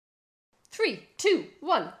3, 2,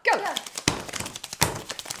 1, go! Yeah.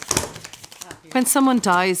 When someone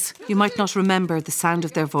dies, you might not remember the sound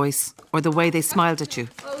of their voice or the way they smiled at you.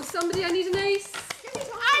 Oh, somebody, I need an ice.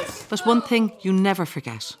 But one thing you never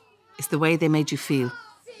forget is the way they made you feel.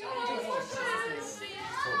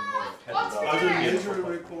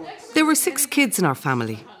 There were 6 kids in our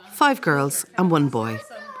family, 5 girls and 1 boy.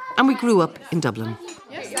 And we grew up in Dublin.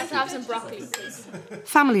 Yes, let's have some broccoli.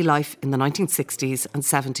 Family life in the 1960s and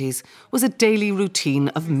 70s was a daily routine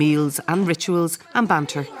of meals and rituals and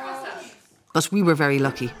banter. But we were very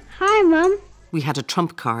lucky. Hi, Mum. We had a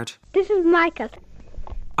trump card. This is Michael.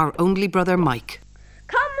 Our only brother, Mike.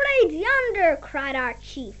 Comrades yonder, cried our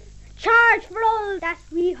chief. Charge for all that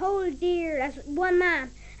we hold dear as one man,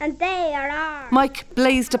 and they are ours. Mike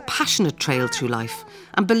blazed a passionate trail through life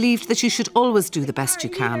and believed that you should always do the best you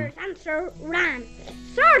can. Answer ran.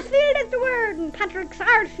 Sarsfield is the word, and Patrick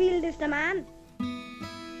Sarsfield is the man.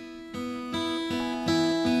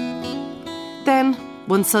 Then,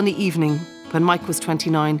 one sunny evening, when Mike was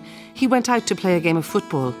 29, he went out to play a game of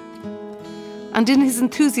football. And in his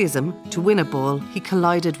enthusiasm to win a ball, he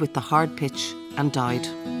collided with the hard pitch and died.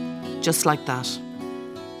 Just like that.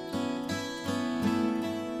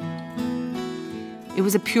 It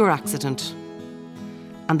was a pure accident.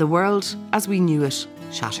 And the world, as we knew it,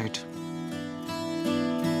 shattered.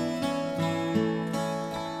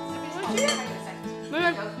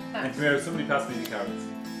 Somebody pass me the carrots.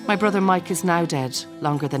 My brother Mike is now dead,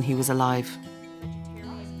 longer than he was alive.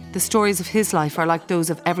 The stories of his life are like those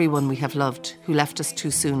of everyone we have loved who left us too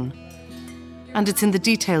soon. And it's in the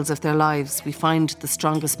details of their lives we find the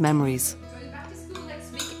strongest memories. Going back to school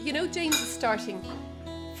next week. You know James is starting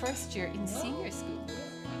first year in senior school.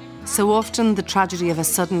 So often the tragedy of a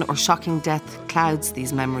sudden or shocking death clouds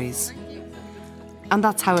these memories. And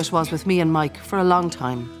that's how it was with me and Mike for a long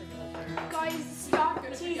time. Guys, stop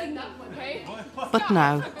teasing me, okay? But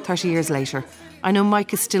now, 30 years later, I know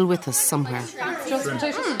Mike is still with us somewhere.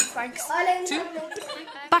 Thanks.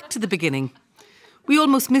 Back to the beginning. We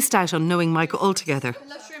almost missed out on knowing Mike altogether.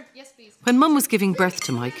 Yes, please. When Mum was giving birth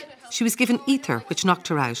to Mike, she was given ether, which knocked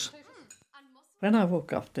her out. When I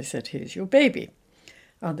woke up, they said, here's your baby.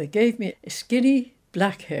 And they gave me a skinny,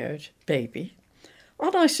 black-haired baby.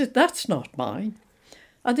 And I said, that's not mine.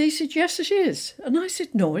 And they said, yes, it is. And I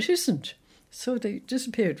said, no, it isn't. So they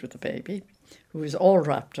disappeared with the baby, who was all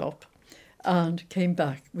wrapped up, and came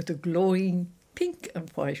back with a glowing pink and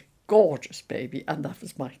white, gorgeous baby, and that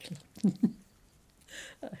was Michael.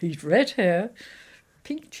 He'd red hair,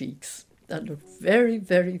 pink cheeks, and looked very,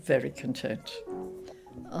 very, very content.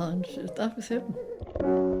 And that was him.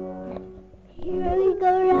 Here we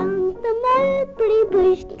go round the mulberry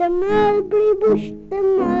bush, the mulberry bush, the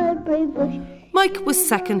mulberry bush. Mike was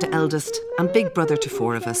second eldest and big brother to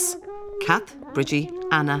 4 of us. Kath, Bridgie,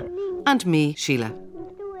 Anna, and me, Sheila.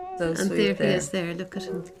 And there he is there, look at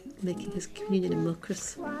him making his communion in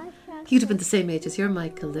Muckers. He'd have been the same age as your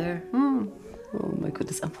Michael there. Oh my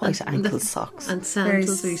goodness, and white ankle socks. And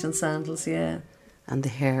sandals. Very sweet, and sandals, yeah. And the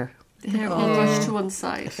hair. The hair all brushed to one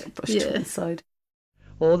side. Brushed to one side.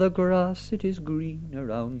 Oh, the grass, it is green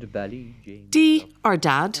around Ballyjames. Dee, our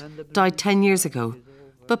dad, died 10 years ago.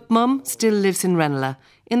 But Mum still lives in Ranelagh,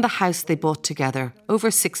 in the house they bought together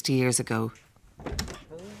over 60 years ago.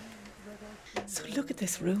 So look at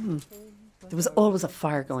this room. There was always a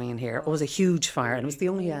fire going in here, always a huge fire, and it was the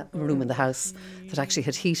only room in the house that actually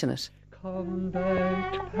had heat in it. Come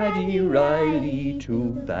back, Paddy Riley,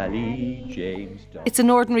 to Ballyjames. It's an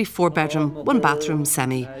ordinary 4-bedroom, 1-bathroom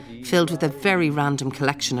semi, filled with a very random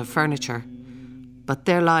collection of furniture. But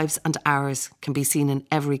their lives and ours can be seen in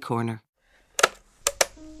every corner.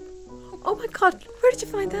 Oh my God, where did you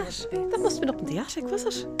find that? That must have been up in the attic, was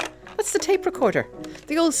it? That's the tape recorder.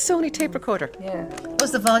 The old Sony tape recorder. Yeah. It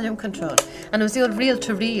was the volume control. And it was the old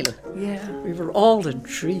reel-to-reel. Yeah, we were all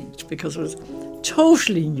intrigued because it was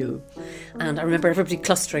totally new. And I remember everybody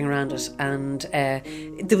clustering around it, and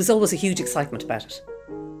there was always a huge excitement about it.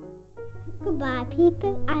 Goodbye,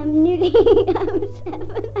 people. I'm nearly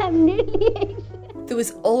 7. I'm nearly 8. There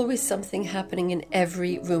was always something happening in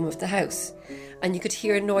every room of the house. And you could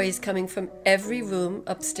hear noise coming from every room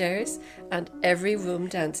upstairs and every room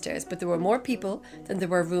downstairs. But there were more people than there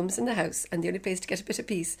were rooms in the house, and the only place to get a bit of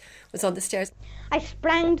peace was on the stairs. I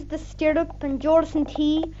sprang to the stirrup and Jordan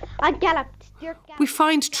tea. I galloped. We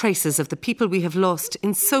find traces of the people we have lost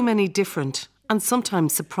in so many different and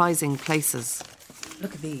sometimes surprising places.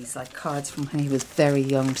 Look at these, like cards from when he was very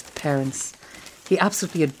young to the parents. He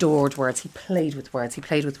absolutely adored words. He played with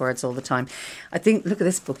words all the time. I think, look at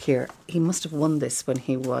this book here. He must have won this when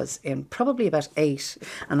he was in probably about 8.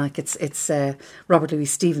 And like it's Robert Louis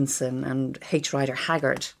Stevenson and H. Rider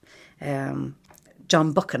Haggard, John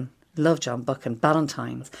Buchan. Love John Buchan,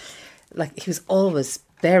 Ballantyne's. Like, he was always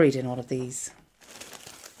buried in all of these.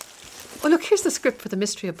 Well, look, here's the script for The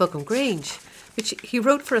Mystery of Buchan Grange, which he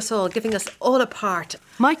wrote for us all, giving us all a part.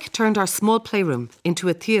 Mike turned our small playroom into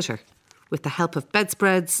a theatre with the help of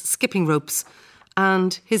bedspreads, skipping ropes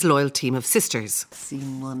and his loyal team of sisters.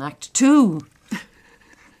 Scene 1, Act 2.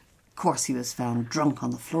 Courcy was found drunk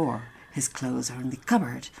on the floor. His clothes are in the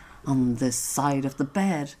cupboard on this side of the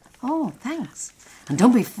bed. Oh, thanks. And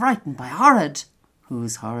don't be frightened by Horrid.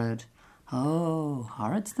 Who's Horrid? Oh,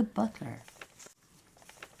 Horrid's the butler.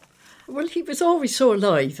 Well, he was always so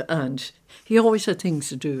alive, and he always had things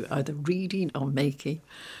to do, either reading or making.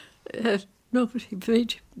 No, but he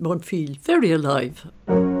made one feel very alive.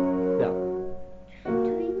 Twinkle,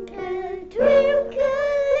 twinkle,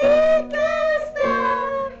 little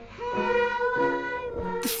star, how I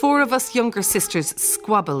wonder. The 4 of us younger sisters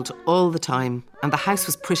squabbled all the time, and the house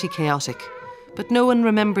was pretty chaotic. But no one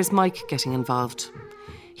remembers Mike getting involved.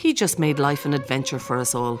 He just made life an adventure for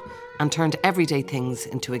us all and turned everyday things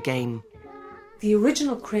into a game. The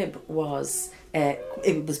original crib was,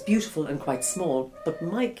 it was beautiful and quite small, but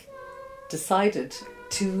Mike decided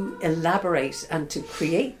to elaborate and to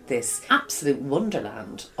create this absolute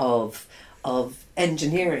wonderland of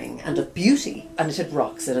engineering and of beauty. And it had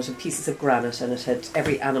rocks and it had pieces of granite and it had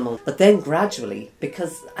every animal. But then gradually,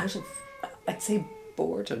 because out of, I'd say,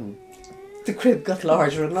 boredom, the crib got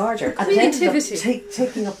larger and larger. And Creativity.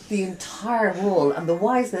 Taking up the entire wall, and the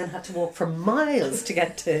wise men had to walk for miles to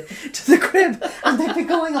get to the crib. And they'd be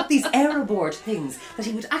going up these aeroboard things that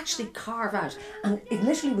he would actually carve out. And it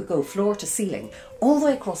literally would go floor to ceiling, all the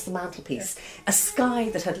way across the mantelpiece. A sky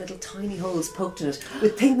that had little tiny holes poked in it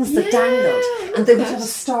with things that dangled. And they would have a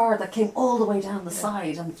star that came all the way down the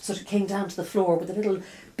side and sort of came down to the floor with a little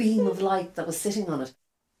beam of light that was sitting on it.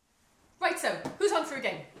 Right, so, who's on for a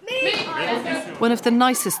game? Me! One of the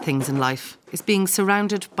nicest things in life is being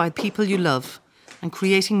surrounded by people you love and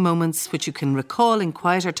creating moments which you can recall in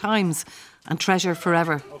quieter times and treasure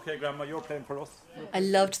forever. Okay, Grandma, you're playing for us. I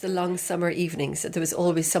loved the long summer evenings. There was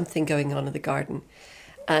always something going on in the garden.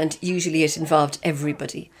 And usually it involved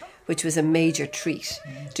everybody, which was a major treat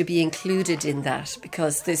to be included in that,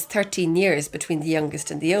 because there's 13 years between the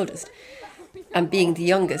youngest and the oldest. And being the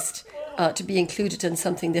youngest, to be included in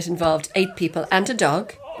something that involved 8 people and a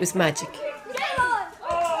dog was magic. Do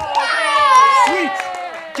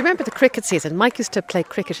you remember the cricket season? Mike used to play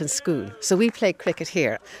cricket in school, so we played cricket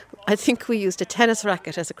here. I think we used a tennis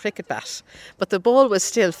racket as a cricket bat, but the ball was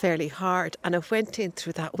still fairly hard and it went in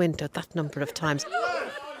through that window that number of times.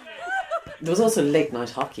 There was also late night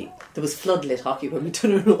hockey. There was floodlit hockey when we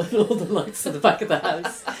turned on all the lights in the back of the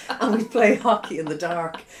house, and we'd play hockey in the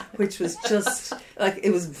dark, which was just like, it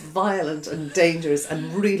was violent and dangerous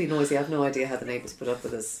and really noisy. I have no idea how the neighbours put up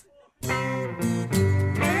with us.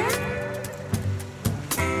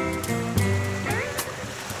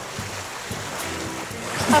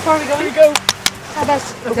 How far are we going? Here we go. How about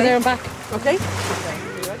over there and back? Okay.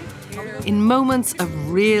 In moments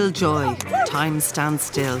of real joy, time stands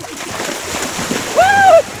still.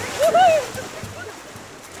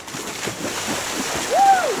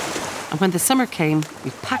 And when the summer came,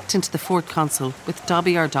 we packed into the Fort Consul with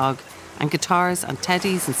Dobby our dog and guitars and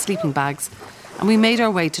teddies and sleeping bags, and we made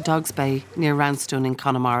our way to Dogs Bay near Roundstone in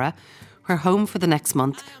Connemara, where home for the next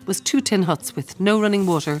month was 2 tin huts with no running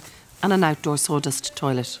water and an outdoor sawdust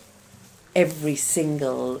toilet. Every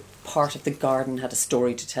single part of the garden had a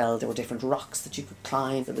story to tell. There were different rocks that you could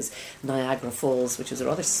climb. There was Niagara Falls, which was a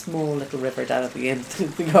rather small little river down at the end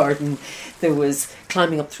of the garden. There was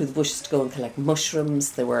climbing up through the bushes to go and collect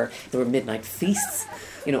mushrooms. There were midnight feasts,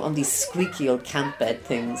 you know, on these squeaky old camp bed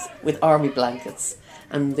things with army blankets.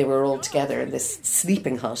 And they were all together in this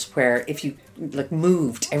sleeping hut where if you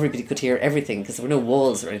moved, everybody could hear everything because there were no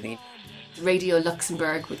walls or anything. Radio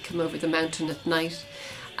Luxembourg would come over the mountain at night,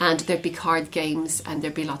 and there'd be card games and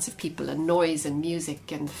there'd be lots of people and noise and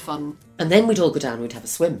music and fun. And then we'd all go down, we'd have a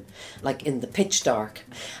swim, like in the pitch dark.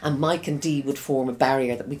 And Mike and Dee would form a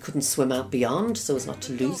barrier that we couldn't swim out beyond so as not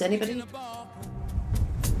to lose anybody.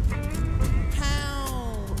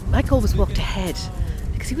 Mike always walked ahead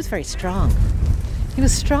because he was very strong. He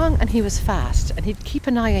was strong and he was fast, and he'd keep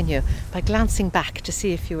an eye on you by glancing back to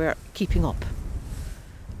see if you were keeping up.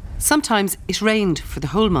 Sometimes it rained for the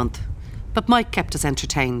whole month, but Mike kept us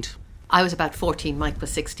entertained. I was about 14, Mike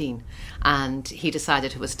was 16, and he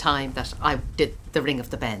decided it was time that I did the Ring of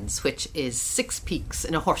the Bends, which is 6 peaks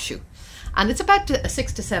in a horseshoe. And it's about a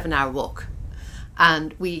 6 to 7 hour walk.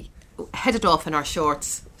 And we headed off in our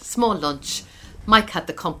shorts, small lunch. Mike had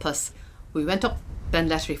the compass. We went up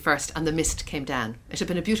Benlettery first, and the mist came down. It had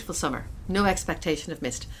been a beautiful summer, no expectation of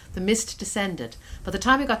mist. The mist descended. By the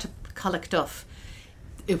time we got to Collochduff,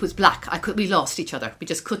 it was black. We lost each other. We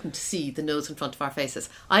just couldn't see the nose in front of our faces.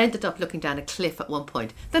 I ended up looking down a cliff at one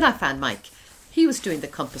point. Then I found Mike. He was doing the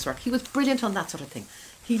compass work. He was brilliant on that sort of thing.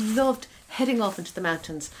 He loved heading off into the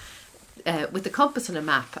mountains with the compass and a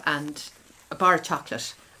map and a bar of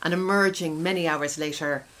chocolate, and emerging many hours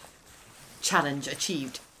later, challenge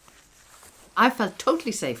achieved. I felt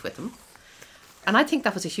totally safe with him. And I think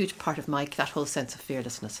that was a huge part of Mike, that whole sense of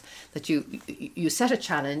fearlessness, that you set a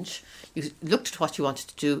challenge, you looked at what you wanted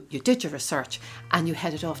to do, you did your research, and you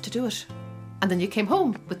headed off to do it. And then you came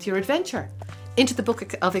home with your adventure, into the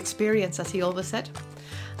book of experience, as he always said.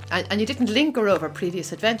 And you didn't linger over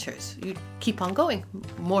previous adventures. You'd keep on going,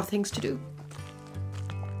 more things to do.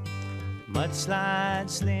 Mudslide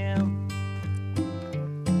Slim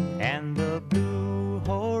and the blue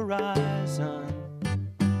horizon.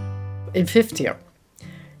 In 5th year,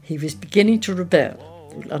 he was beginning to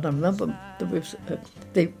rebel. And I remember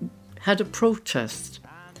they had a protest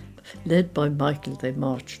led by Michael. They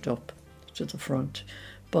marched up to the front.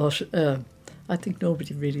 But I think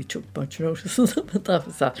nobody really took much notice of them. But that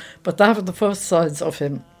was that. But that was the first signs of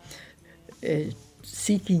him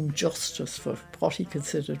seeking justice for what he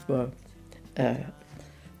considered were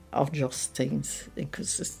unjust things,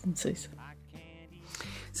 inconsistencies.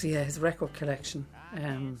 So yeah, his record collection.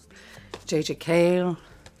 J.J. Cale,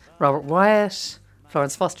 Robert Wyatt,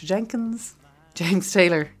 Florence Foster Jenkins, James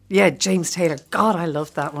Taylor. Yeah, James Taylor. God, I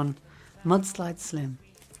loved that one. Mudslide Slim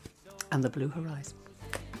and the Blue Horizon.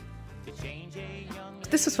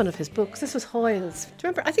 This was one of his books. This was Hoyle's. Do you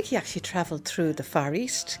remember? I think he actually travelled through the Far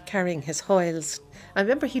East carrying his Hoyle's. I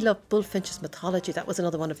remember he loved Bullfinch's Mythology. That was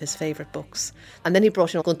another one of his favourite books. And then he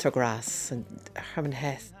brought in Gunter Grass and Hermann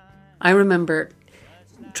Hesse. I remember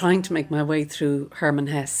trying to make my way through Hermann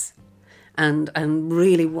Hesse and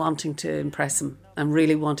really wanting to impress him and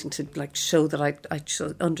really wanting to show that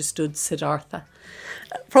I understood Siddhartha.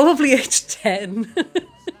 Probably age 10.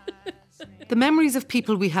 The memories of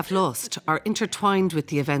people we have lost are intertwined with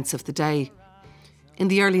the events of the day. In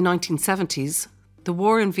the early 1970s, the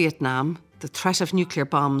war in Vietnam, the threat of nuclear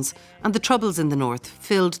bombs and the troubles in the north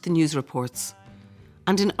filled the news reports.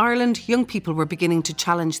 And in Ireland, young people were beginning to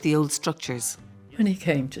challenge the old structures. When he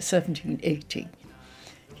came to 17, 18,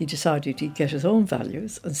 he decided he'd get his own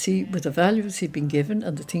values and see were the values he'd been given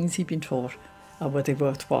and the things he'd been taught, were they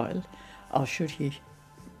worthwhile, or should he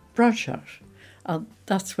branch out? And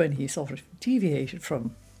that's when he sort of deviated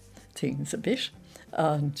from things a bit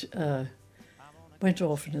and went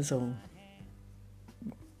off in his own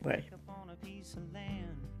way.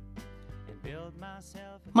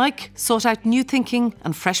 Mike sought out new thinking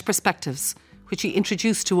and fresh perspectives, which he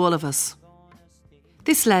introduced to all of us.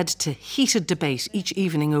 This led to heated debate each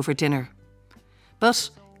evening over dinner. But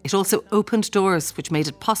it also opened doors which made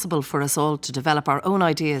it possible for us all to develop our own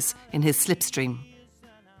ideas in his slipstream.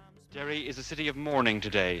 Derry is a city of mourning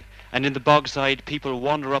today, and in the Bogside people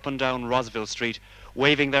wander up and down Rosville Street,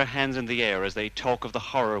 waving their hands in the air as they talk of the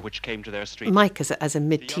horror which came to their street. Mike, as a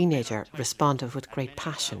mid-teenager, responded with great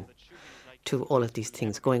passion to all of these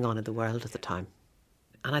things going on in the world at the time.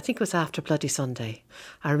 And I think it was after Bloody Sunday.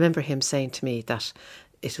 I remember him saying to me that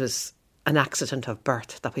it was an accident of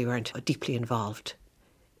birth, that we weren't deeply involved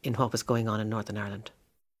in what was going on in Northern Ireland.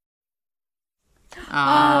 Oh, look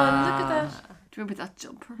at that. Do you remember that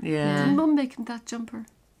jumper? Yeah. Did Mum making that jumper?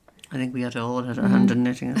 I think we had all had our hand in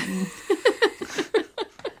knitting it.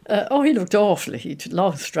 He looked awful. He'd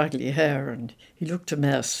long straggly hair and he looked a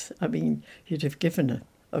mess. I mean, he'd have given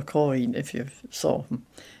a coin if you saw him.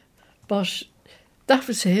 But that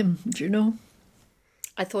was him, do you know?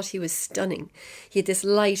 I thought he was stunning. He had this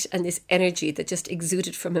light and this energy that just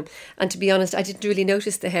exuded from him. And to be honest, I didn't really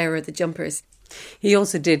notice the hair or the jumpers. He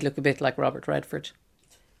also did look a bit like Robert Redford.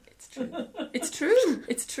 It's true. It's true.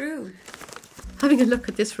 It's true. Having a look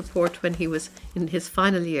at this report when he was in his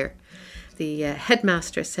final year, the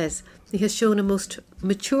headmaster says he has shown a most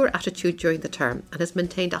mature attitude during the term and has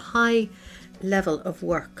maintained a high level of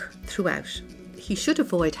work throughout. He should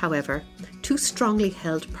avoid, however, too strongly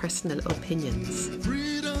held personal opinions.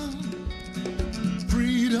 Freedom,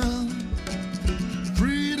 freedom,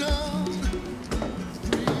 freedom,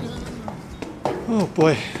 freedom. Oh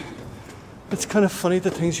boy, it's kind of funny the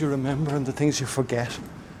things you remember and the things you forget.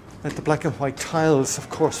 Like the black and white tiles, of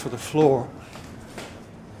course, for the floor.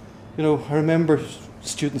 You know, I remember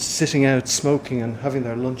students sitting out smoking and having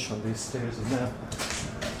their lunch on these stairs, and now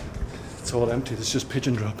it's all empty. There's just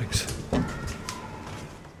pigeon droppings.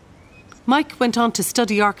 Mike went on to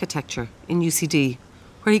study architecture in UCD,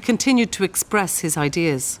 where he continued to express his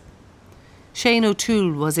ideas. Shane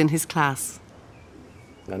O'Toole was in his class.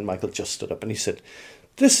 And Michael just stood up and he said,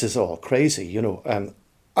 "This is all crazy, you know.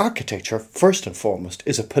 Architecture, first and foremost,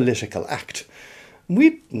 is a political act."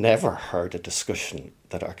 We'd never heard a discussion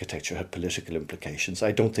that architecture had political implications.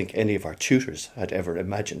 I don't think any of our tutors had ever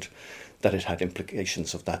imagined that it had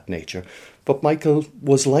implications of that nature. But Michael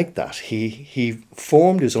was like that. He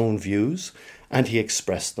formed his own views and he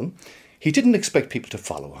expressed them. He didn't expect people to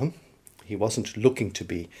follow him. He wasn't looking to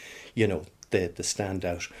be, you know, the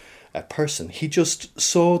standout person. He just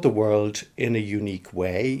saw the world in a unique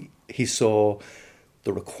way. He saw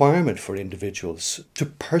the requirement for individuals to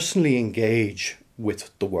personally engage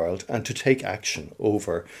with the world and to take action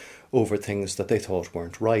over things that they thought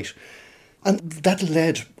weren't right. And that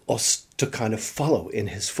led us to kind of follow in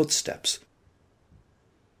his footsteps.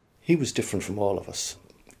 He was different from all of us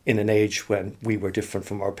in an age when we were different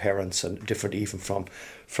from our parents and different even from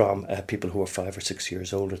people who were 5 or 6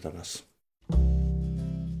 years older than us.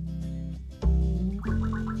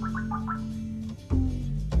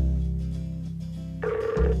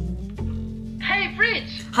 Hey,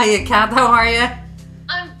 Bridge! Hiya, Kat, how are you?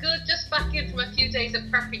 I'm good, just back in from a few days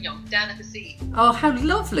at Perpignan, down at the sea. Oh, how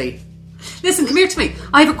lovely. Listen, come here to me.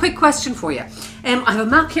 I have a quick question for you. I have a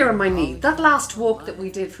map here on my knee. That last walk that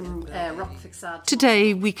we did from Rockfixad.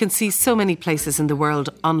 Today, we can see so many places in the world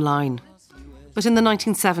online. But in the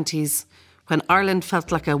 1970s, when Ireland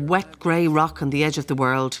felt like a wet grey rock on the edge of the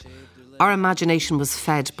world, our imagination was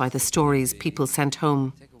fed by the stories people sent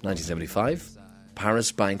home. 1975,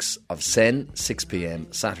 Paris banks of Seine, 6 p.m.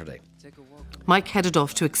 Saturday. Mike headed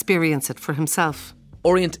off to experience it for himself.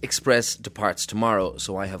 Orient Express departs tomorrow,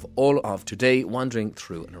 so I have all of today wandering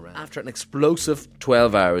through and around. After an explosive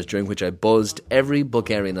 12 hours during which I buzzed every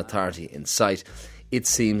Bulgarian authority in sight, it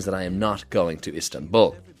seems that I am not going to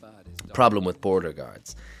Istanbul. Problem with border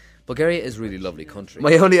guards. Bulgaria is a really lovely country.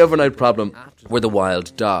 My only overnight problem were the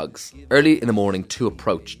wild dogs. Early in the morning, 2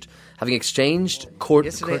 approached. Having exchanged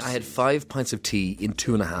yesterday, I had 5 pints of tea in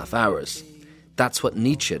 2.5 hours. That's what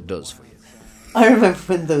Nietzsche does for you. I remember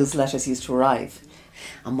when those letters used to arrive,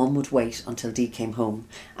 and Mum would wait until Dee came home,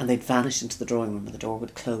 and they'd vanish into the drawing room, and the door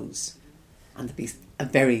would close, and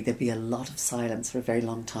there'd be a lot of silence for a very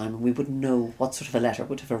long time, and we wouldn't know what sort of a letter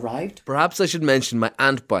would have arrived. Perhaps I should mention my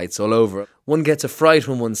ant bites all over. One gets a fright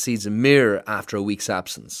when one sees a mirror after a week's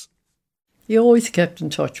absence. He always kept in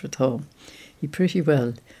touch with home. He pretty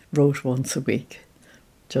well wrote once a week.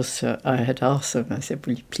 Just I had asked him, I said,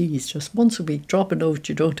 will you please, just once a week, drop a note,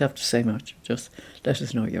 you don't have to say much, just let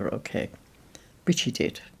us know you're okay. Which he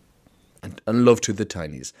did. And love to the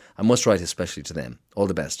tinies. I must write especially to them. All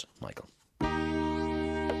the best, Michael.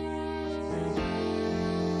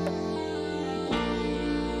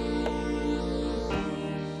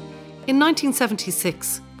 In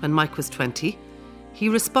 1976, when Mike was 20, he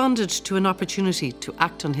responded to an opportunity to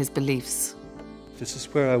act on his beliefs. This is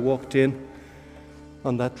where I walked in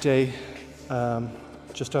on that day,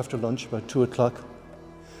 just after lunch, about 2 o'clock.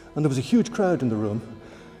 And there was a huge crowd in the room.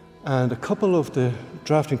 And a couple of the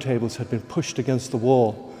drafting tables had been pushed against the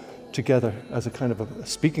wall together as a kind of a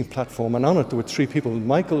speaking platform. And on it there were 3 people,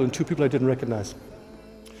 Michael and 2 people I didn't recognise.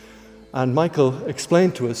 And Michael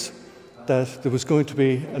explained to us that there was going to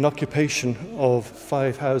be an occupation of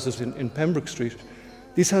 5 houses in Pembroke Street.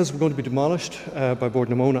 These houses were going to be demolished by Bord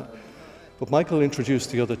na Móna. But Michael introduced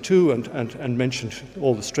the other 2 and mentioned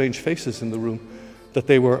all the strange faces in the room, that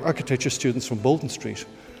they were architecture students from Bolton Street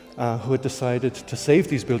who had decided to save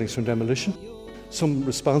these buildings from demolition. Some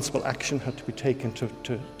responsible action had to be taken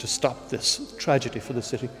to stop this tragedy for the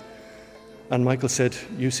city. And Michael said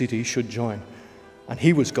UCD should join. And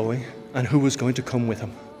he was going, and who was going to come with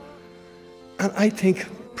him? And I think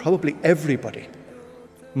probably everybody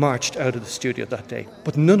marched out of the studio that day,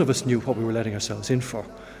 but none of us knew what we were letting ourselves in for.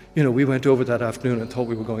 You know, we went over that afternoon and thought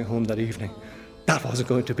we were going home that evening. That wasn't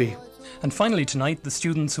going to be. And finally tonight, the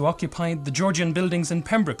students who occupied the Georgian buildings in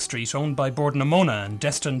Pembroke Street, owned by Bord na Móna and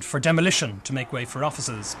destined for demolition to make way for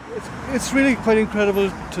offices. It's really quite incredible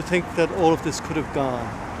to think that all of this could have gone.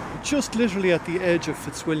 Just literally at the edge of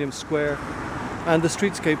Fitzwilliam Square, and the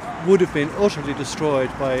streetscape would have been utterly destroyed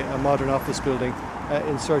by a modern office building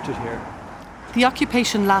inserted here. The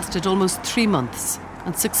occupation lasted almost 3 months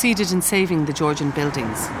and succeeded in saving the Georgian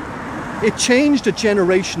buildings. It changed a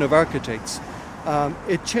generation of architects.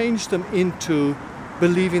 It changed them into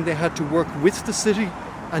believing they had to work with the city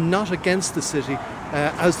and not against the city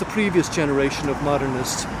as the previous generation of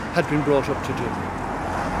modernists had been brought up to do.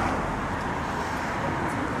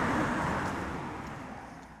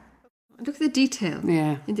 Look at the detail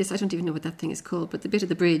in this. I don't even know what that thing is called, but the bit of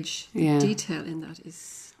the bridge, the detail in that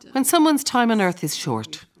is... When someone's time on earth is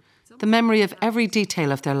short, the memory of every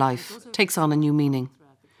detail of their life takes on a new meaning.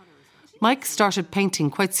 Mike started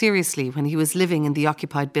painting quite seriously when he was living in the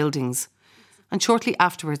occupied buildings, and shortly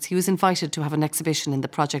afterwards he was invited to have an exhibition in the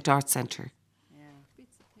Project Arts Centre.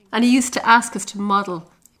 And he used to ask us to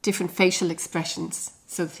model different facial expressions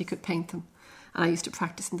so that he could paint them. And I used to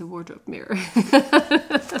practice in the wardrobe mirror.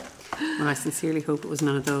 Well, I sincerely hope it was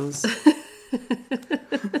none of those.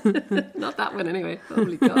 Not that one anyway.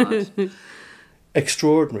 Holy God.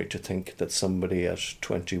 Extraordinary to think that somebody at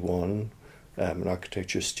 21, an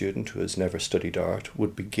architecture student who has never studied art,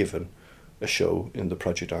 would be given a show in the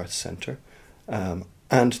Project Arts Centre, and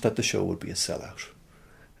that the show would be a sellout.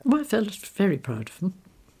 Well, I felt very proud of him.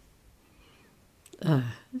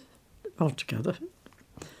 Altogether.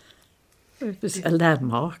 It was a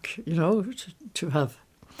landmark, you know, to have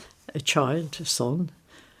a child, a son,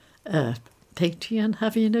 painting and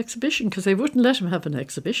having an exhibition, because they wouldn't let him have an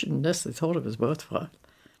exhibition unless they thought it was worthwhile.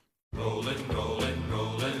 Rollin', rollin',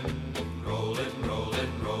 rollin', rollin',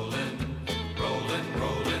 rollin', rollin', rollin',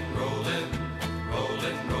 rollin', rollin',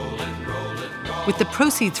 rollin', rollin', rollin'. With the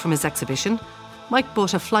proceeds from his exhibition, Mike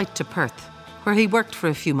bought a flight to Perth, where he worked for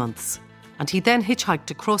a few months, and he then hitchhiked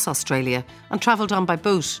across Australia and travelled on by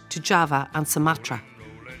boat to Java and Sumatra.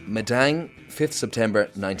 Madang, 5th September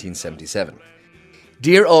 1977.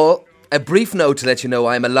 Dear all, a brief note to let you know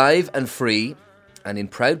I am alive and free and in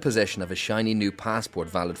proud possession of a shiny new passport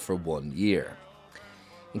valid for 1 year.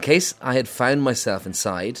 In case I had found myself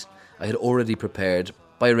inside, I had already prepared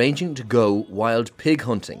by arranging to go wild pig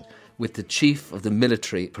hunting with the chief of the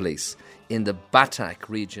military police in the Batak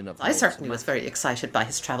region of... I certainly was very excited by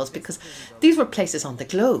his travels because these were places on the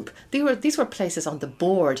globe. These were places on the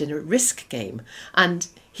board in a risk game, and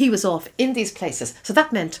he was off in these places. So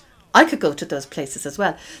that meant I could go to those places as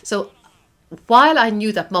well. So while I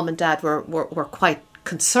knew that Mum and Dad were quite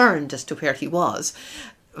concerned as to where he was,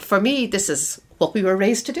 for me this is what we were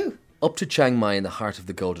raised to do. Up to Chiang Mai in the heart of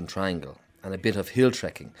the Golden Triangle, and a bit of hill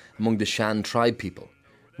trekking among the Shan tribe people,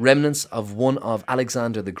 remnants of one of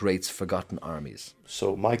Alexander the Great's forgotten armies.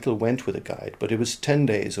 So Michael went with a guide, but it was 10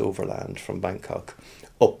 days overland from Bangkok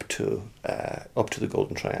up to the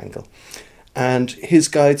Golden Triangle. And his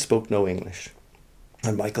guide spoke no English,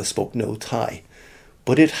 and Michael spoke no Thai.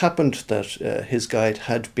 But it happened that his guide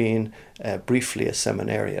had been briefly a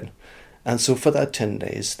seminarian, and so for that 10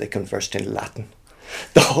 days they conversed in Latin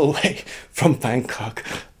the whole way from Bangkok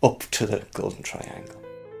up to the Golden Triangle.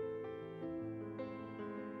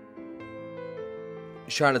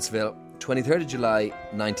 Charlottesville, 23rd of July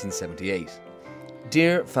 1978.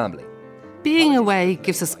 Dear family, being away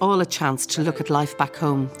gives us all a chance to look at life back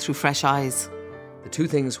home through fresh eyes. The two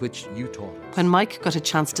things which you taught us. When Mike got a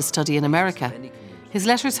chance to study in America, his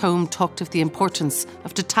letters home talked of the importance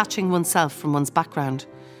of detaching oneself from one's background,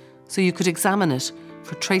 so you could examine it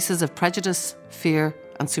for traces of prejudice, fear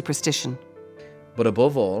and superstition. But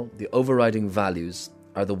above all, the overriding values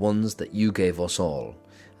are the ones that you gave us all,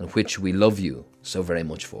 and which we love you so very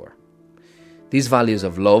much for. These values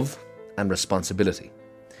of love and responsibility.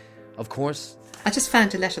 Of course... I just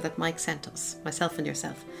found a letter that Mike sent us, myself and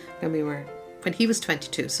yourself, when he was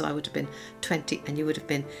 22, so I would have been 20 and you would have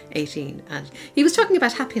been 18. And he was talking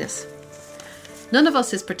about happiness. None of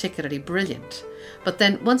us is particularly brilliant, but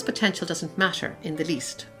then one's potential doesn't matter in the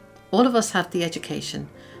least. All of us have the education,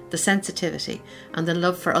 the sensitivity and the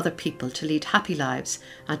love for other people to lead happy lives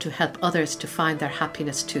and to help others to find their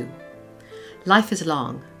happiness too. Life is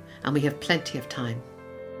long and we have plenty of time.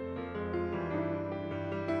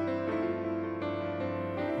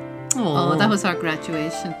 Oh, that was our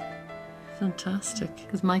graduation. Fantastic.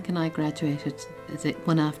 Because Mike and I graduated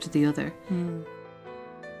one after the other.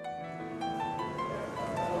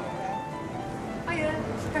 Hiya,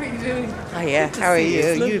 how are you doing? Hiya, how are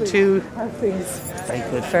you? You too. How are things? Very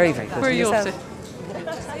good, very, very good. Where are you off to?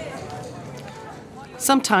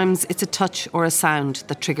 Sometimes it's a touch or a sound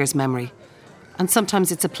that triggers memory, and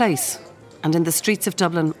sometimes it's a place. And in the streets of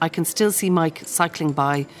Dublin, I can still see Mike cycling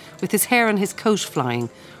by with his hair and his coat flying,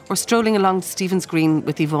 or strolling along Stephen's Green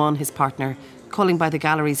with Yvonne, his partner, calling by the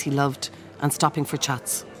galleries he loved and stopping for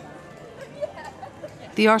chats.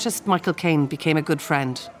 The artist Michael Caine became a good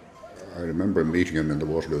friend. I remember meeting him in the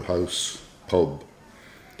Waterloo House pub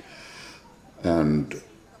and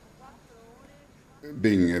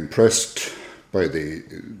being impressed by the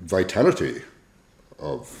vitality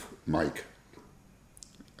of Mike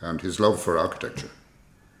and his love for architecture.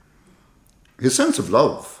 his sense of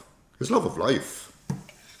love, his love of life.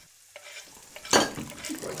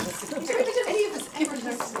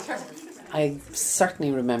 I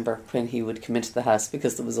certainly remember when he would come into the house,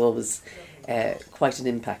 because there was always quite an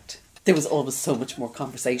impact. There was always so much more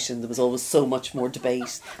conversation, there was always so much more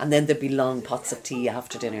debate, and then there'd be long pots of tea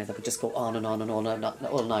after dinner that would just go on and on and on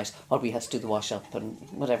all night while we had to do the wash-up and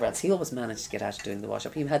whatever else. He always managed to get out of doing the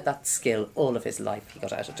wash-up. He had that skill all of his life, he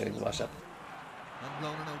got out of doing the wash-up.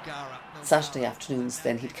 Saturday afternoons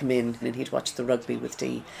then he'd come in and he'd watch the rugby with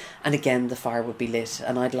Dee, and again the fire would be lit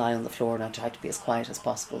and I'd lie on the floor and I'd try to be as quiet as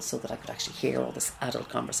possible so that I could actually hear all this adult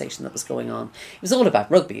conversation that was going on. It was all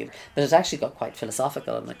about rugby, but it actually got quite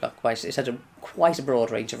philosophical and it had quite a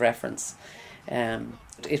broad range of reference.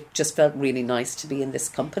 It just felt really nice to be in this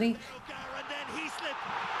company.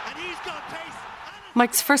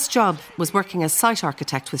 Mike's first job was working as site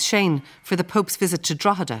architect with Shane for the Pope's visit to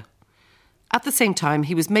Drogheda. At the same time,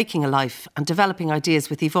 he was making a life and developing ideas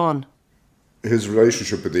with Yvonne. His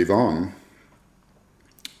relationship with Yvonne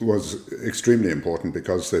was extremely important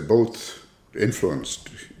because they both influenced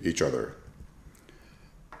each other.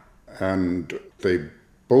 And they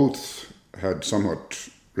both had somewhat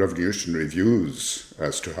revolutionary views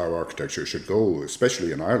as to how architecture should go,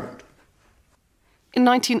 especially in Ireland. In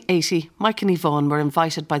 1980, Mike and Yvonne were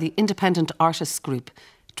invited by the Independent Artists Group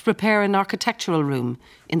to prepare an architectural room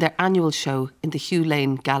in their annual show in the Hugh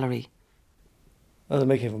Lane Gallery. Well, the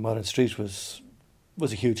making of a modern street was a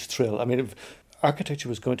huge thrill. I mean, if architecture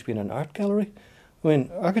was going to be in an art gallery, I mean,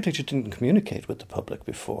 architecture didn't communicate with the public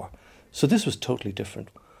before, so this was totally different.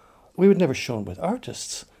 We would never shown with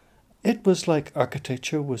artists. It was like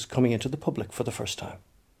architecture was coming into the public for the first time.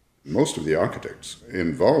 Most of the architects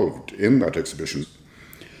involved in that exhibition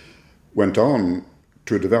went on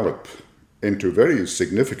to develop into very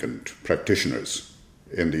significant practitioners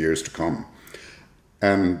in the years to come.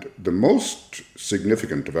 And the most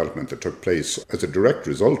significant development that took place as a direct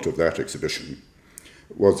result of that exhibition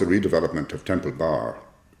was the redevelopment of Temple Bar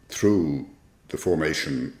through the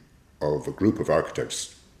formation of a group of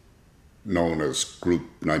architects known as Group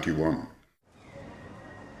 91.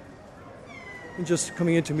 I'm just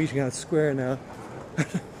coming into Meeting House Square now.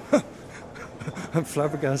 I'm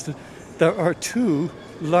flabbergasted. There are two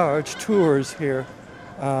large tours here.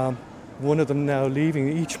 One of them now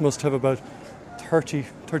leaving. Each must have about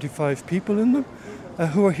 35 people in them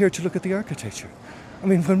who are here to look at the architecture. I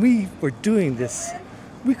mean, when we were doing this,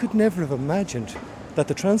 we could never have imagined that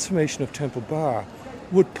the transformation of Temple Bar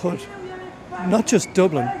would put not just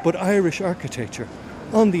Dublin, but Irish architecture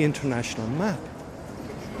on the international map.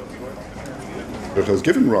 It has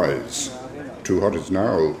given rise to what is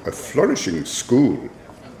now a flourishing school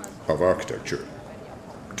of architecture.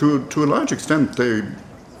 To a large extent,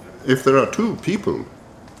 if there are two people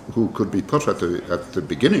who could be put at the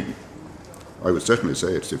beginning, I would certainly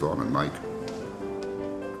say it's Yvonne and Mike.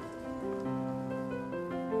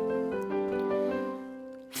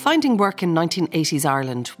 Finding work in 1980s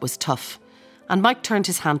Ireland was tough, and Mike turned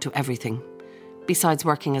his hand to everything. Besides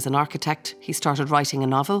working as an architect, he started writing a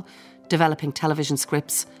novel, developing television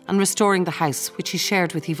scripts, and restoring the house, which he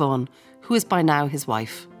shared with Yvonne, who is by now his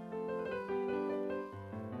wife.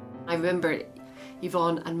 I remember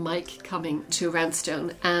Yvonne and Mike coming to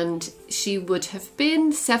Roundstone, and she would have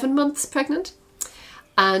been 7 months pregnant,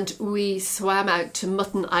 and we swam out to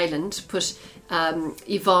Mutton Island, put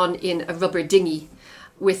Yvonne in a rubber dinghy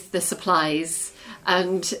with the supplies,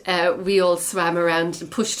 and we all swam around and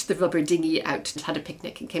pushed the rubber dinghy out and had a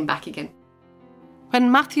picnic and came back again.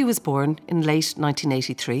 When Matthew was born in late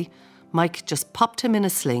 1983, Mike just popped him in a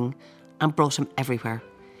sling and brought him everywhere,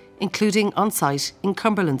 including on site in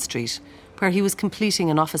Cumberland Street, where he was completing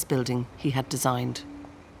an office building he had designed.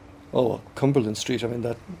 Oh, Cumberland Street, I mean,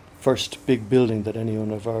 that first big building that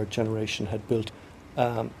anyone of our generation had built,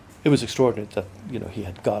 it was extraordinary that, he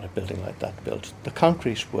had got a building like that built. The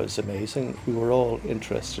concrete was amazing. We were all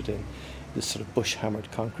interested in this sort of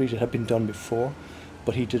bush-hammered concrete. It had been done before,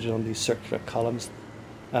 but he did it on these circular columns.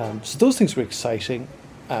 So those things were exciting.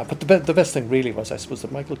 But the best thing really was, I suppose,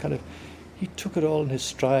 that Michael he took it all in his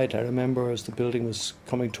stride. I remember as the building was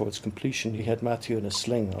coming towards completion, he had Matthew in a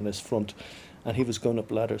sling on his front, and he was going up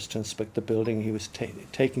ladders to inspect the building. He was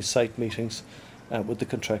taking site meetings with the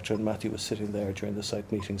contractor, and Matthew was sitting there during the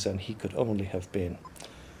site meetings, and he could only have been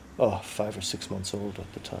 5 or 6 months old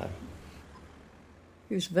at the time.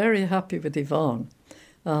 He was very happy with Yvonne,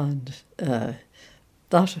 and that,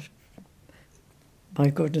 my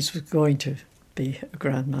goodness, was going to be a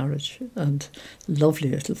grand marriage, and lovely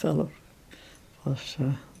little fellow. But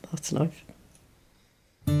that's life.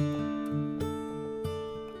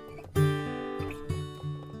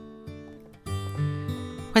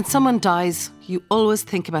 When When someone dies, you always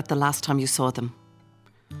think about the last time you saw them.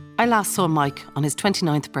 I last saw Mike on his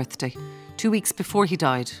 29th birthday, 2 weeks before he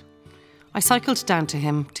died. I cycled down to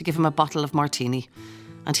him to give him a bottle of martini,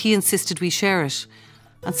 and he insisted we share it.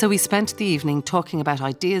 And so we spent the evening talking about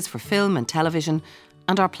ideas for film and television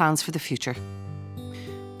and our plans for the future.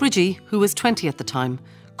 Bridgie, who was 20 at the time,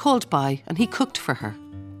 called by and he cooked for her.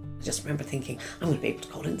 I just remember thinking, I'm going to be able to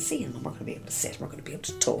call in and see him, and we're going to be able to sit, and we're going to be able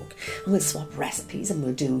to talk, and we'll swap recipes, and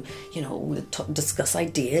we'll do, we'll discuss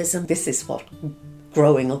ideas, and this is what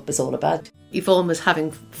growing up is all about. Yvonne was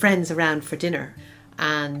having friends around for dinner,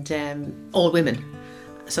 and all women.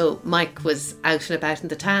 So Mike was out and about in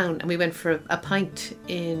the town, and we went for a pint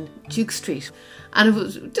in Duke Street, and it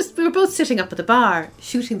was just, we were both sitting up at the bar,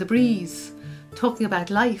 shooting the breeze, talking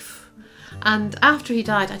about life. And after he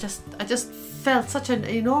died, I just felt such an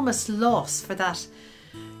enormous loss for that,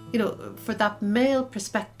 for that male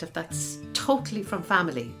perspective that's totally from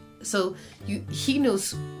family. So he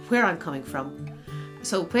knows where I'm coming from.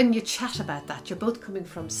 So when you chat about that, you're both coming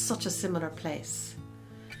from such a similar place.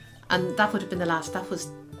 And that would have been that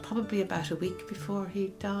was probably about a week before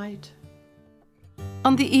he died.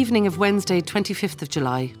 On the evening of Wednesday, 25th of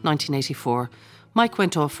July, 1984, Mike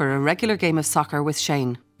went off for a regular game of soccer with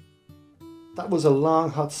Shane. That was a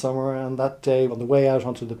long, hot summer, and that day, on the way out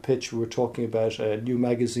onto the pitch, we were talking about a new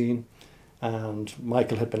magazine, and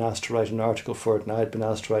Michael had been asked to write an article for it, and I had been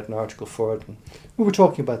asked to write an article for it. And we were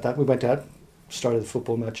talking about that. We went out, started the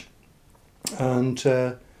football match, and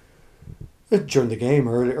during the game,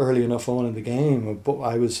 early enough on in the game,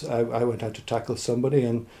 I went out to tackle somebody,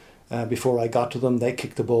 and before I got to them, they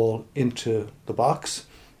kicked the ball into the box,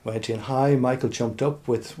 went in high. Michael jumped up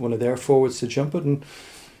with one of their forwards to jump it, and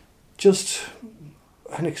just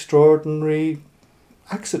an extraordinary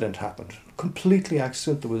accident happened. Completely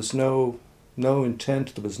accident. There was no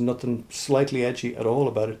intent. There was nothing slightly edgy at all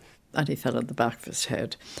about it. And he fell on the back of his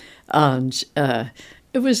head. And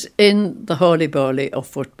it was in the holy-boly of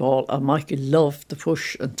football, and Michael loved the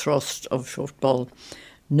push and thrust of football.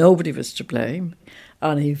 Nobody was to blame.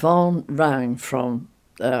 And Yvonne rang from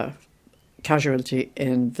casualty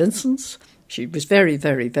in Vincent's. She was very,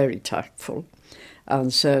 very, very tactful,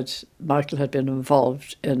 and said Michael had been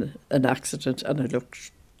involved in an accident and it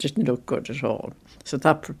didn't look good at all. So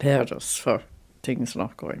that prepared us for things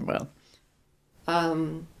not going well.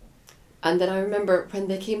 And then I remember when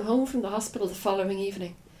they came home from the hospital the following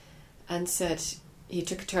evening and said he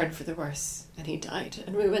took a turn for the worse and he died.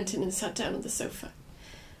 And we went in and sat down on the sofa.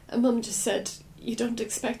 And Mum just said, you don't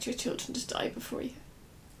expect your children to die before you.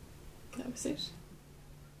 That was it.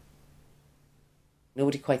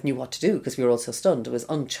 Nobody quite knew what to do because we were all so stunned. It was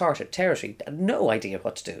uncharted territory. I had no idea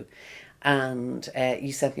what to do. And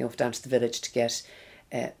you sent me off down to the village to get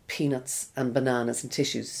peanuts and bananas and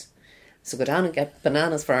tissues. So go down and get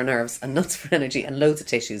bananas for our nerves and nuts for energy and loads of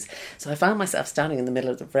tissues. So I found myself standing in the middle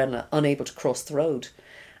of the veranda, unable to cross the road.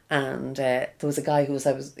 And there was a guy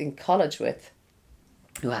I was in college with,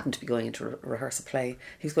 who happened to be going into rehearse a play.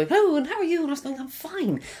 He was going, oh, and how are you? And I was going, I'm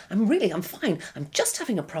fine. I'm fine. I'm just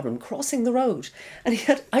having a problem crossing the road. And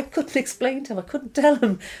I couldn't explain to him. I couldn't tell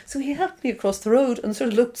him. So he helped me across the road and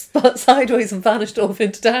sort of looked sideways and vanished off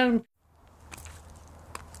into town.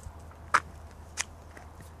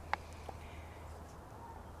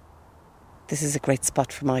 This is a great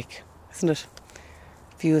spot for Mike, isn't it?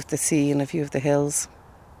 View of the sea and a view of the hills.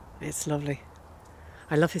 It's lovely.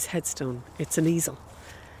 I love his headstone. It's an easel.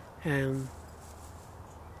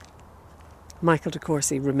 Michael de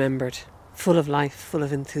Courcy, remembered, full of life, full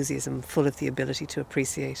of enthusiasm, full of the ability to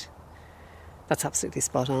appreciate. That's absolutely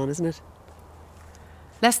spot on, isn't it?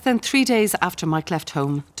 Less than 3 days after Mike left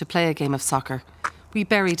home to play a game of soccer, we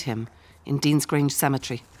buried him in Dean's Grange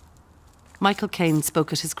Cemetery. Michael Caine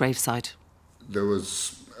spoke at his graveside. There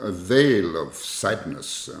was a veil of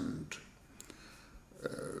sadness and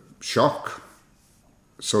shock,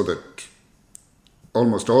 so that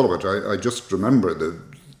almost all of it, I just remember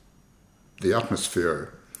the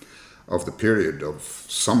atmosphere of the period of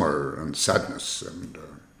summer and sadness, and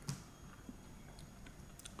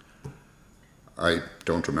I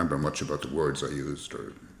don't remember much about the words I used.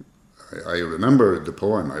 I remember the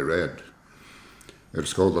poem I read.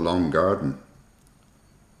 It's called The Long Garden.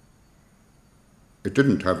 It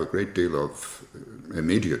didn't have a great deal of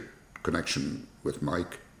immediate connection with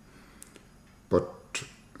Mike, but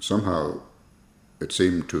somehow it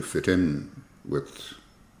seemed to fit in with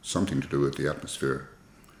something to do with the atmosphere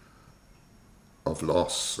of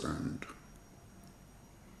loss and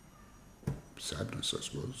sadness, I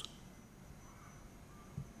suppose.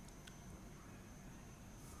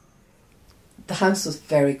 The house was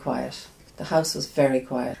very quiet The house was very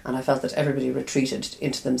quiet, and I felt that everybody retreated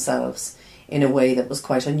into themselves in a way that was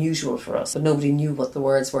quite unusual for us. But nobody knew what the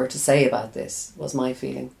words were to say about this, was my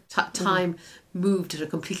feeling. Time moved at a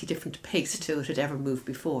completely different pace to it had ever moved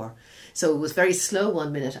before. So it was very slow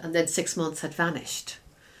 1 minute, and then 6 months had vanished.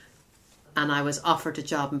 And I was offered a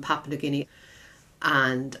job in Papua New Guinea,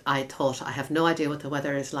 and I thought, I have no idea what the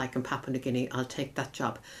weather is like in Papua New Guinea, I'll take that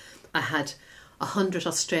job. I had 100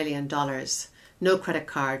 Australian dollars, no credit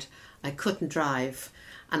card, I couldn't drive,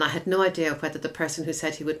 and I had no idea whether the person who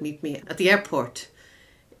said he would meet me at the airport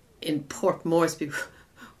in Port Moresby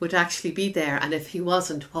would actually be there, and if he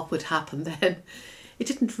wasn't, what would happen then? It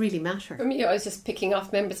didn't really matter. For me, I was just picking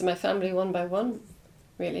off members of my family one by one,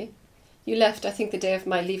 really. You left, I think, the day of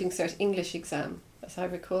my Leaving Cert English exam, as I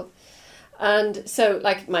recall. And so,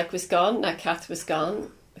 like, Mike was gone, now Kath was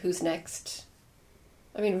gone. Who's next?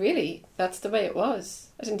 I mean, really, that's the way it was.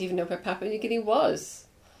 I didn't even know where Papua New Guinea was,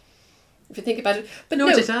 if you think about it. But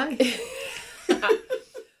Nor did I.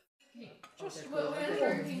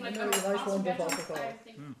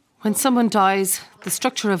 When someone dies, the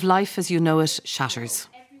structure of life as you know it shatters.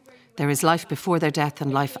 There is life before their death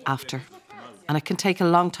and life after, and it can take a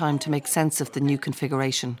long time to make sense of the new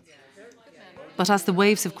configuration. But as the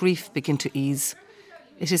waves of grief begin to ease,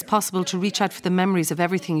 it is possible to reach out for the memories of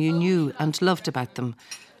everything you knew and loved about them,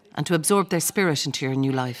 and to absorb their spirit into your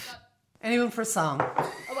new life. Anyone for a song?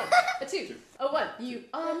 A one, a two, a one. You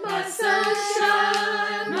are my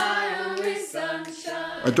sunshine, my only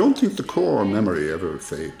sunshine. I don't think the core memory ever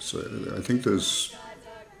fades. I think there's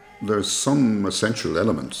some essential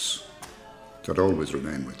elements that always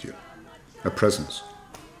remain with you. A presence.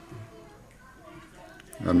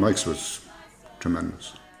 And Mike's was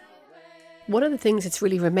tremendous. One of the things that's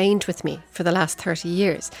really remained with me for the last 30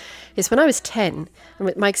 years is when I was 10, and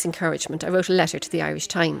with Mike's encouragement, I wrote a letter to the Irish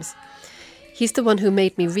Times. He's the one who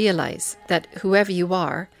made me realise that whoever you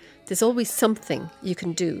are, there's always something you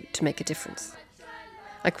can do to make a difference.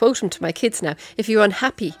 I quote him to my kids now, if you're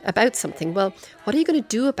unhappy about something, well, what are you going to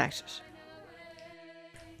do about it?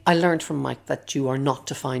 I learned from Mike that you are not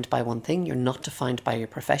defined by one thing, you're not defined by your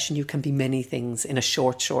profession, you can be many things in a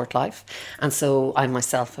short life. And so I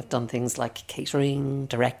myself have done things like catering,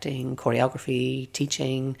 directing, choreography,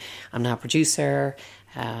 teaching, I'm now a producer,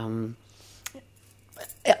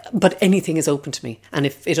 but anything is open to me. And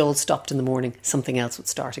if it all stopped in the morning, something else would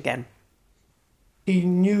start again. He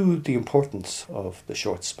knew the importance of the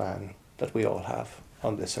short span that we all have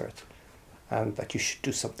on this earth, and that you should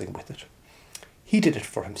do something with it. He did it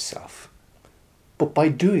for himself. But by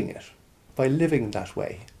doing it, by living that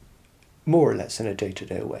way, more or less in a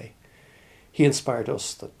day-to-day way, he inspired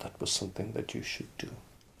us that that was something that you should do.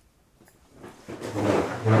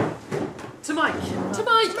 To Mike. To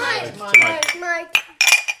Mike. Mike.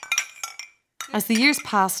 As the years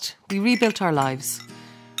passed, we rebuilt our lives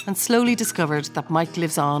and slowly discovered that Mike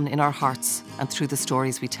lives on in our hearts and through the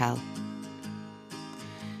stories we tell.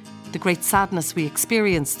 The great sadness we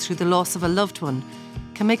experience through the loss of a loved one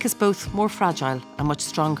can make us both more fragile and much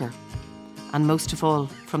stronger. And most of all,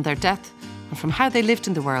 from their death and from how they lived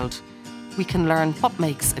in the world, we can learn what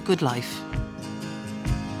makes a good life.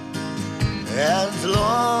 As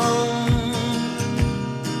long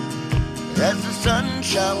as the sun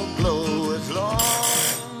shall blow, as long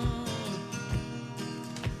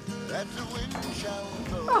as the wind shall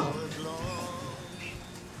blow, as long.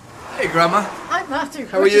 Hey, Grandma. Hi, Matthew.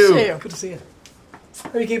 How are Good you? to see you. Good to see you.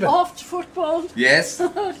 How are you keeping? Off to football. Yes.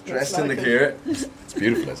 Just Dressed in the like gear. It's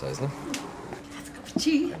beautiful outside, isn't it?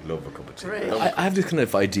 Tea. I love a cup of tea. Great. I have this kind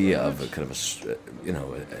of idea of a kind of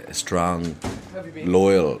a strong,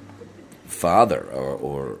 loyal father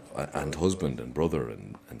or and husband and brother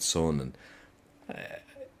and son and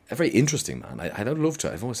a very interesting man. I'd love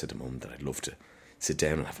to. I've always said to Mum that I'd love to sit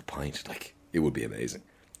down and have a pint. Like, it would be amazing,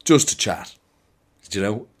 just to chat. Do you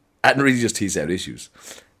know? And really just tease out issues,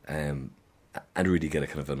 and really get a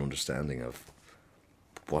kind of an understanding of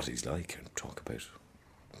what he's like and talk about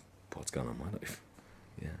what's going on in my life.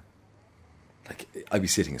 Yeah. Like, I'd be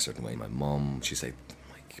sitting a certain way. My mum, she'd say,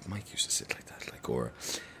 Mike used to sit like that.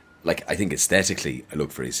 Like, I think aesthetically I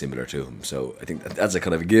look very similar to him. So I think that's a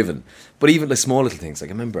kind of a given. But even like small little things.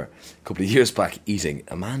 Like, I remember a couple of years back eating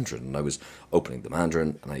a mandarin, and I was opening the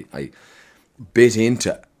mandarin, and I bit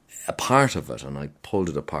into a part of it, and I pulled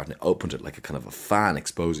it apart and I opened it like a kind of a fan,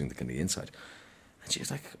 exposing the kind of inside. And she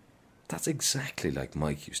was like, that's exactly like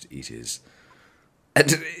Mike used to eat his.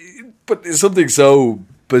 But it's something so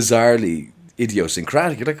bizarrely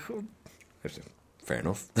idiosyncratic. You're like, oh, fair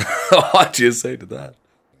enough. What do you say to that?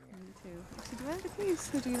 Where are the keys?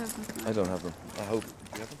 Who do you have them? I don't have them. I hope. Do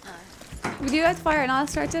you have them? Will you light the fire and I'll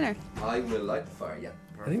start dinner? I will light the fire, yeah.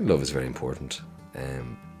 I think love is very important.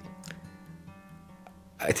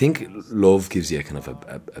 I think love gives you a kind of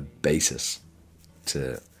a basis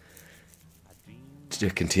to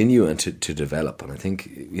continue and to develop. And I think,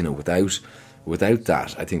 you know, without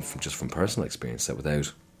that, I think from personal experience, that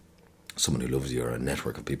without someone who loves you or a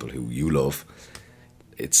network of people who you love,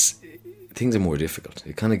 things are more difficult.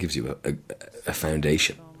 It kind of gives you a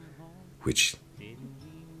foundation, which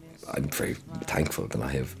I'm very thankful that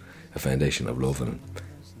I have a foundation of love, and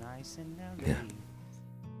yeah.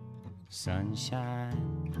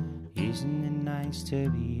 Sunshine, isn't it nice to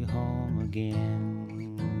be home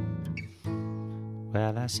again?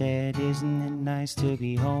 Well, I said, isn't it nice to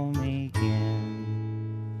be home again?